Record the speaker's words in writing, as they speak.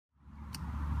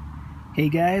Hey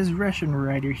guys, Russian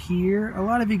Rider here. A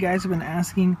lot of you guys have been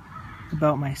asking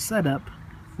about my setup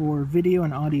for video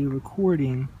and audio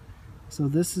recording. So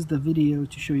this is the video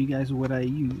to show you guys what I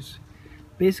use.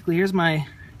 Basically, here's my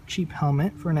cheap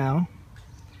helmet for now.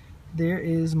 There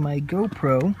is my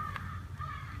GoPro,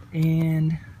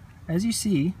 and as you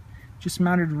see, just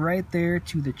mounted right there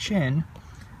to the chin.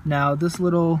 Now this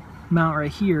little mount right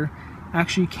here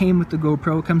actually came with the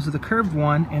GoPro. It comes with a curved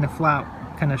one and a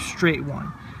flat, kind of straight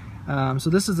one. So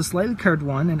this is a slightly curved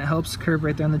one, and it helps curve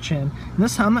right there on the chin. And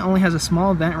this helmet only has a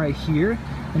small vent right here,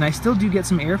 and I still do get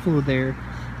some airflow there.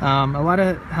 A lot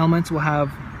of helmets will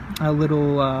have a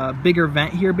little bigger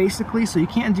vent here basically, so you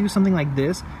can't do something like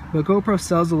this, but GoPro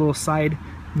sells a little side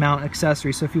mount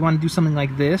accessory, so if you want to do something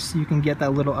like this, you can get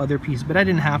that little other piece, but I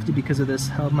didn't have to because of this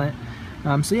helmet.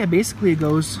 So yeah, basically it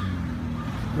goes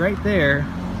right there,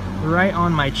 right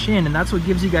on my chin, and that's what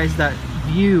gives you guys that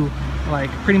view,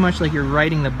 like pretty much like you're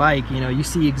riding the bike. You know, you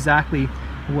see exactly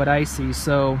what I see.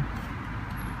 So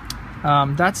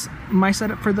that's my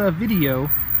setup for the video.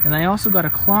 And I also got a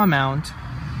claw mount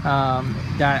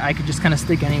that I could just kind of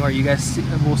stick anywhere. You guys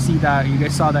will see that. You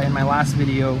guys saw that in my last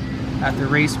video at the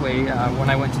raceway when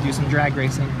I went to do some drag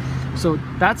racing. So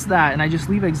that's that, and I just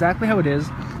leave it exactly how it is.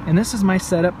 And this is my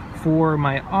setup for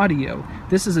my audio.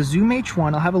 This is a Zoom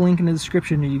H1. I'll have a link in the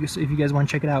description if you guys want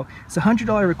to check it out. It's a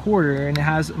 $100 recorder, and it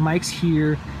has mics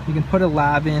here. You can put a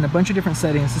lav in, a bunch of different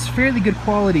settings. It's fairly good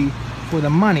quality for the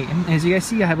money. And as you guys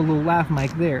see, I have a little lav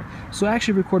mic there. So I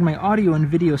actually record my audio and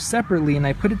video separately, and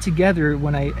I put it together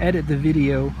when I edit the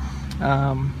video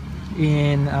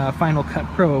in Final Cut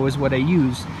Pro is what I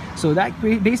use. So that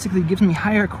basically gives me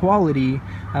higher quality,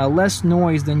 less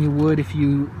noise than you would if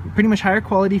you, pretty much higher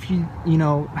quality if you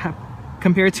know,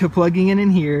 compared to plugging it in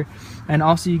here, and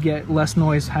also you get less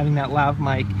noise having that lav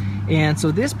mic. And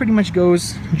so this pretty much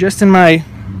goes just in my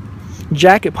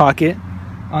jacket pocket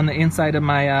on the inside of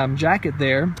my jacket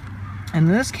there. And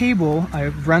this cable I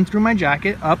run through my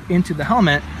jacket up into the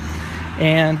helmet,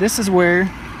 and this is where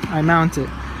I mount it.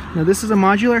 Now this is a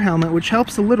modular helmet, which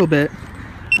helps a little bit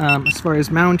as far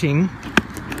as mounting,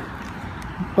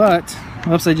 but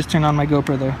oops, I just turned on my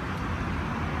GoPro there.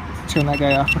 Turn that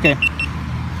guy off. Okay,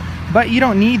 but you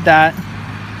don't need that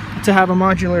to have a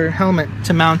modular helmet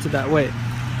to mount it that way.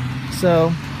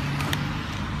 So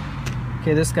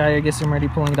okay, this guy, I guess I'm already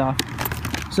pulling it off.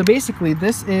 So basically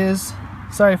this is,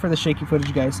 sorry for the shaky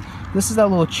footage guys, this is that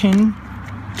little chin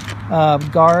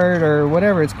guard or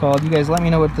whatever it's called. You guys let me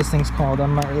know what this thing's called,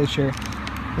 I'm not really sure.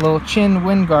 A little chin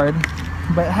wind guard,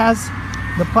 but it has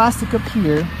the plastic up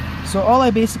here. So all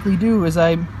I basically do is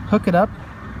I hook it up,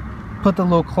 put the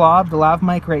little claw, the lav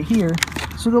mic right here,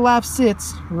 so the lav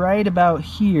sits right about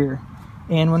here,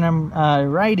 and when I'm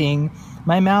riding,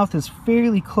 my mouth is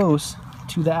fairly close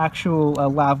to the actual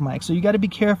lav mic. So you got to be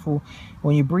careful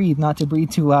when you breathe not to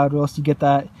breathe too loud, or else you get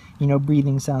that, you know,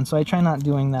 breathing sound. So I try not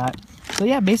doing that. So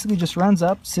yeah, basically just runs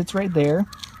up, sits right there,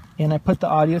 and I put the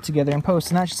audio together in post,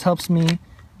 and that just helps me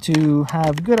to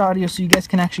have good audio so you guys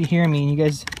can actually hear me, and you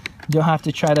guys don't have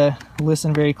to try to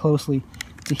listen very closely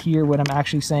to hear what I'm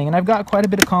actually saying. And I've got quite a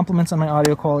bit of compliments on my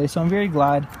audio quality, so I'm very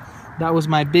glad. That was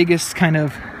my biggest kind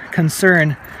of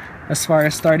concern as far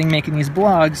as starting making these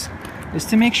blogs, is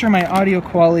to make sure my audio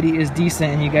quality is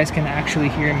decent and you guys can actually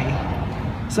hear me.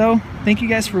 So thank you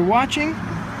guys for watching.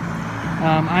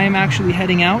 I am actually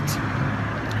heading out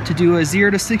to do a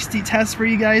 0 to 60 test for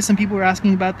you guys. Some people were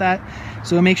asking about that,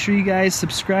 so make sure you guys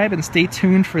subscribe and stay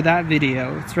tuned for that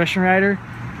video. It's Russian Rider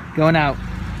going out.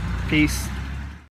 Peace.